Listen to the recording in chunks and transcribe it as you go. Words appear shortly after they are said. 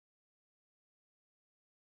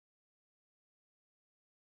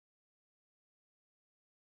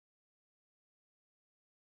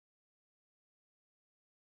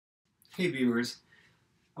Hey viewers,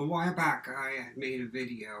 a while back I made a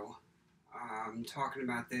video talking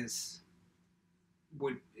about this,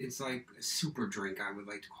 it's like a super drink, I would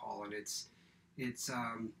like to call it. It's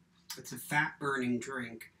a fat burning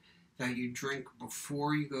drink that you drink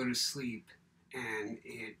before you go to sleep, and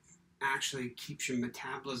it actually keeps your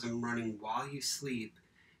metabolism running while you sleep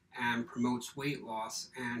and promotes weight loss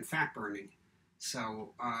and fat burning. So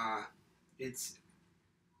it's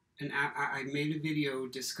and I made a video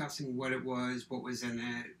discussing what it was, what was in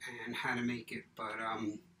it, and how to make it. But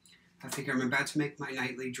I think I'm about to make my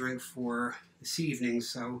nightly drink for this evening,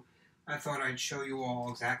 so I thought I'd show you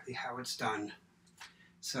all exactly how it's done.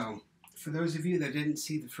 So, for those of you that didn't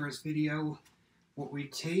see the first video, what we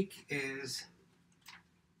take is,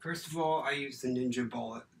 first of all, I use the Ninja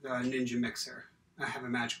bullet, the Ninja mixer. I have a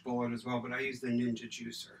magic bullet as well, but I use the Ninja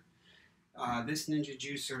juicer. This Ninja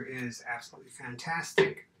juicer is absolutely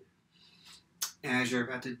fantastic. As you're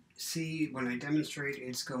about to see when I demonstrate,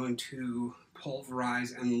 it's going to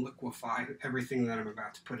pulverize and liquefy everything that I'm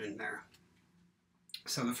about to put in there.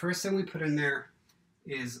 So the first thing we put in there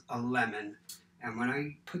is a lemon. And when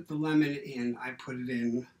I put the lemon in, I put it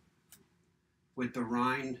in with the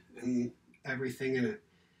rind and everything in it.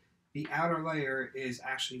 The outer layer is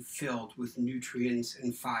actually filled with nutrients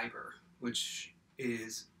and fiber, which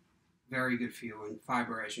is very good for you. And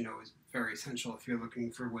fiber, as you know, is very essential if you're looking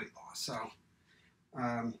for weight loss. So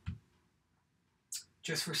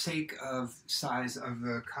just for sake of size of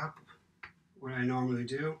the cup, what I normally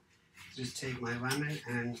do is just take my lemon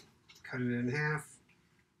and cut it in half,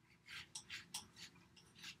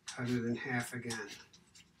 cut it in half again.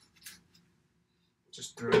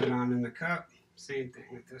 Just throw it on in the cup. Same thing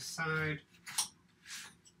with this side.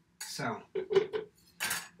 So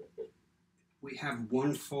we have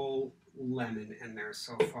one full lemon in there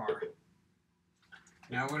so far.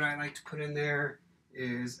 Now what I like to put in there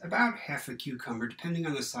is about half a cucumber, depending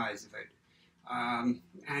on the size of it,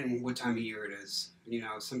 and what time of year it is. You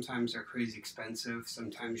know, sometimes they're crazy expensive,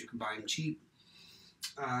 sometimes you can buy them cheap.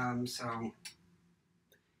 So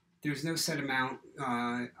there's no set amount.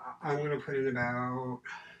 I'm going to put in about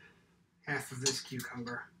half of this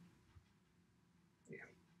cucumber. Yeah.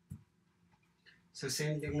 So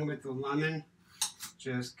same thing with the lemon.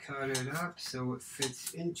 Just cut it up so it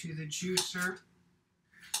fits into the juicer,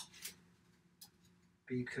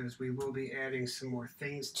 because we will be adding some more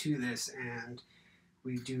things to this and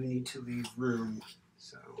we do need to leave room.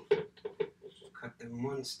 So cut them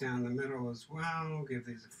once down the middle as well. Give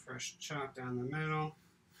these a fresh chop down the middle.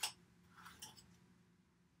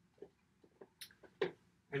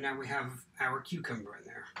 And now we have our cucumber in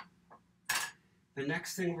there. The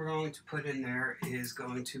next thing we're going to put in there is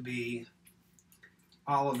going to be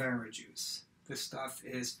aloe vera juice. This stuff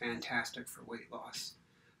is fantastic for weight loss.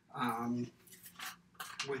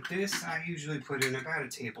 With this, I usually put in about a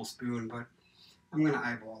tablespoon, but I'm going to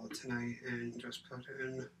eyeball it tonight and just put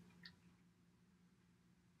in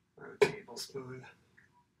a tablespoon.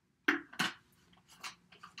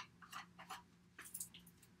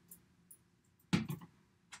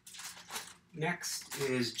 Next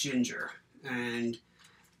is ginger, and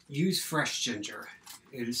use fresh ginger.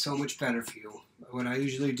 It is so much better for you. What I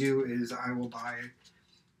usually do is I will buy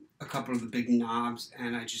a couple of the big knobs,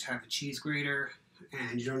 and I just have a cheese grater,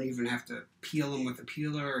 and you don't even have to peel them with a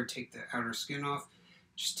peeler or take the outer skin off.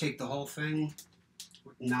 Just take the whole thing,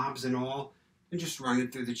 with knobs and all, and just run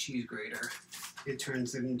it through the cheese grater. It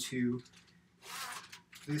turns it into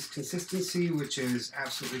this consistency, which is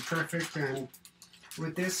absolutely perfect. And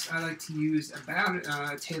with this, I like to use about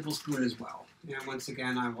a tablespoon as well. And once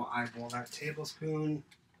again, I will eyeball that tablespoon.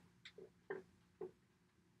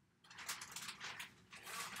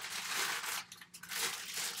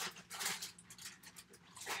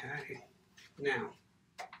 Okay, now,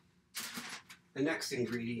 the next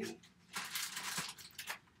ingredient,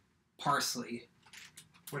 parsley.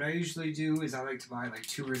 What I usually do is I like to buy like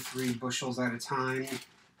 2 or 3 bushels at a time.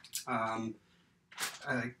 I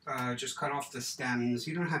like just cut off the stems.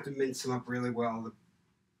 You don't have to mince them up really well.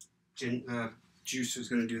 The juicer is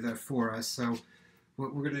going to do that for us. So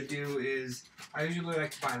what we're going to do is, I usually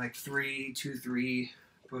like to buy like 2 or 3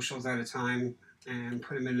 bushels at a time and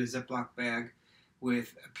put them in a Ziploc bag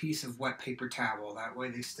with a piece of wet paper towel. That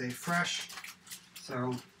way they stay fresh.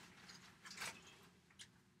 So,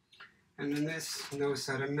 and then this, no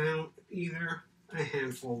set amount either. A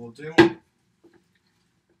handful will do.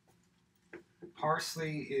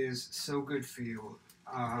 Parsley is so good for you.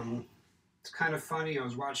 It's kind of funny, I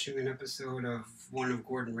was watching an episode of one of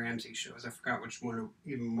Gordon Ramsay's shows. I forgot which one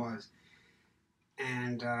it even was.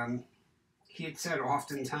 And he had said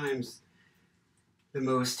oftentimes the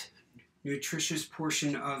most nutritious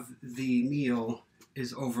portion of the meal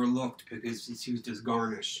is overlooked because it's used as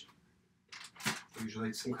garnish. Usually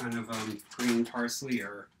it's some kind of green parsley,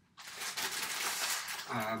 or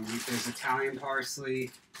there's Italian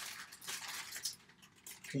parsley.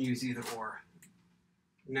 You can use either or.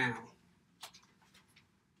 Now,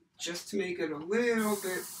 just to make it a little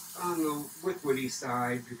bit on the liquidy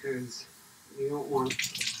side, because you don't want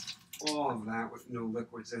all of that with no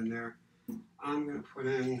liquids in there, I'm going to put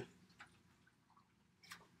in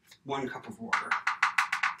 1 cup of water.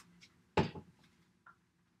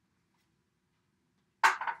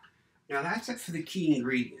 Now that's it for the key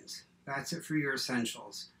ingredients. That's it for your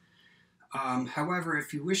essentials. However,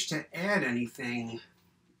 if you wish to add anything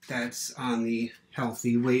that's on the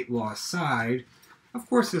healthy weight loss side, of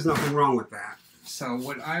course there's nothing wrong with that. So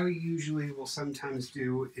what I usually will sometimes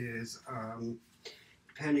do is,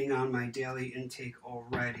 depending on my daily intake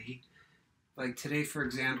already, like today for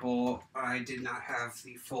example, I did not have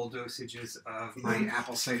the full dosages of my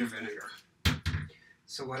apple cider vinegar.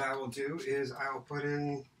 So what I will do is I will put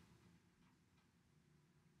in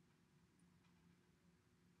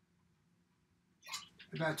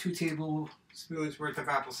about 2 tablespoons worth of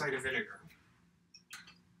apple cider vinegar.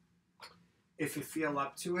 If you feel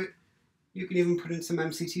up to it, you can even put in some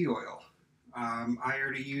MCT oil. I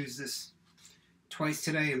already used this twice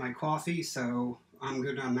today in my coffee, so I'm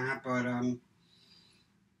good on that, but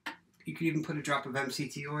you can even put a drop of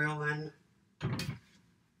MCT oil in.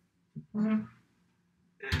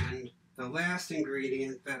 And the last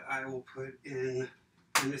ingredient that I will put in,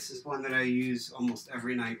 and this is one that I use almost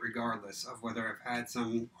every night regardless of whether I've had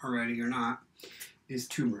some already or not, is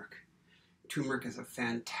turmeric. Turmeric is a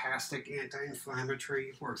fantastic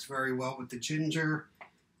anti-inflammatory, works very well with the ginger,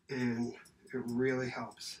 and it really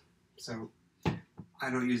helps. So I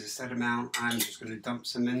don't use a set amount, I'm just going to dump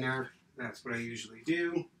some in there. That's what I usually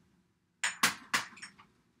do.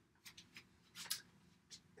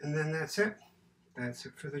 And then that's it. That's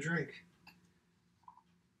it for the drink.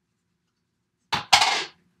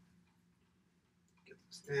 Get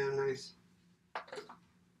this down nice.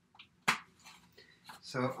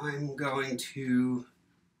 So I'm going to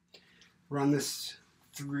run this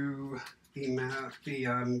through the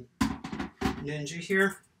Ninja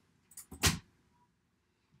here,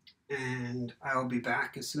 and I'll be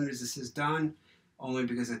back as soon as this is done, only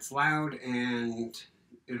because it's loud and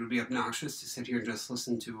it would be obnoxious to sit here and just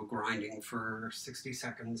listen to a grinding for 60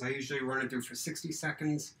 seconds. I usually run it through for 60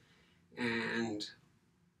 seconds, and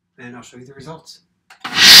then I'll show you the results.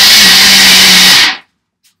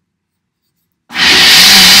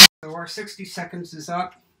 So our 60 seconds is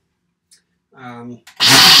up.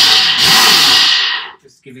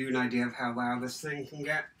 Just to give you an idea of how loud this thing can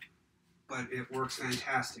get, but it works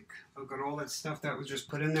fantastic. Look at all that stuff that was just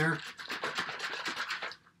put in there,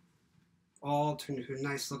 all turned into a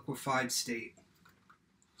nice liquefied state.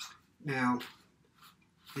 Now,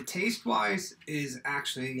 the taste-wise is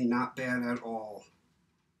actually not bad at all.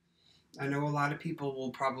 I know a lot of people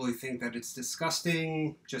will probably think that it's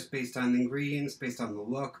disgusting just based on the ingredients, based on the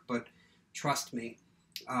look, but trust me,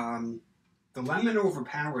 the lemon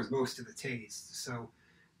overpowers most of the taste. So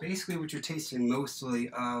basically what you're tasting mostly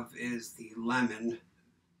of is the lemon.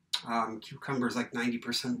 Cucumber is like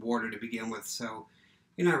 90% water to begin with, so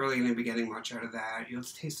you're not really going to be getting much out of that. You'll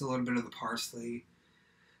taste a little bit of the parsley,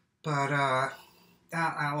 but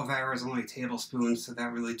aloe vera is only a tablespoon, so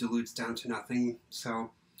that really dilutes down to nothing.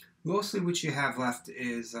 So mostly what you have left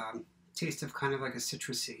is taste of kind of like a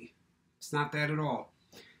citrusy. It's not bad at all.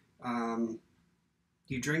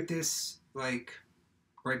 You drink this like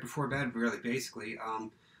right before bed, really, basically.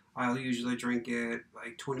 I'll usually drink it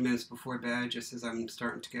like 20 minutes before bed, just as I'm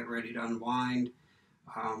starting to get ready to unwind.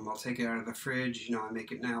 I'll take it out of the fridge. You know, I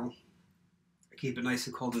make it now. I keep it nice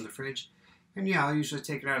and cold in the fridge. And yeah, I'll usually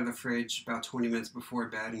take it out of the fridge about 20 minutes before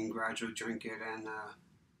bed and gradually drink it and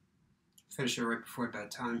finish it right before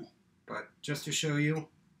bedtime. But just to show you,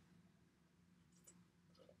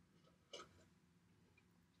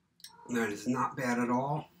 that is not bad at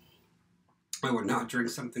all. I would not drink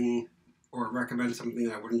something or recommend something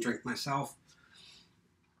that I wouldn't drink myself.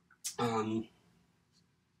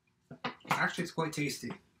 Actually, it's quite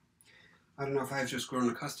tasty. I don't know if I've just grown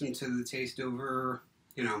accustomed to the taste over,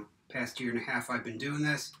 past year and a half I've been doing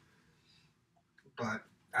this, but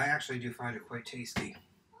I actually do find it quite tasty.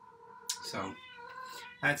 So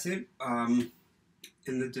that's it.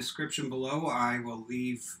 In the description below, I will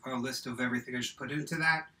leave a list of everything I should put into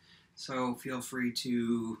that. So feel free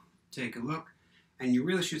to take a look. And you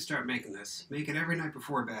really should start making this. Make it every night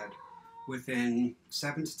before bed. Within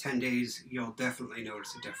 7 to 10 days, you'll definitely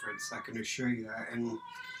notice a difference. I can assure you that. And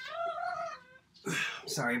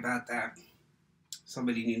Sorry about that.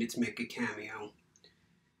 Somebody needed to make a cameo.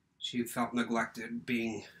 She felt neglected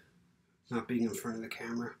not being in front of the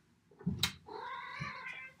camera.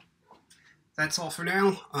 That's all for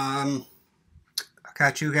now. I'll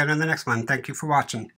catch you again on the next one. Thank you for watching.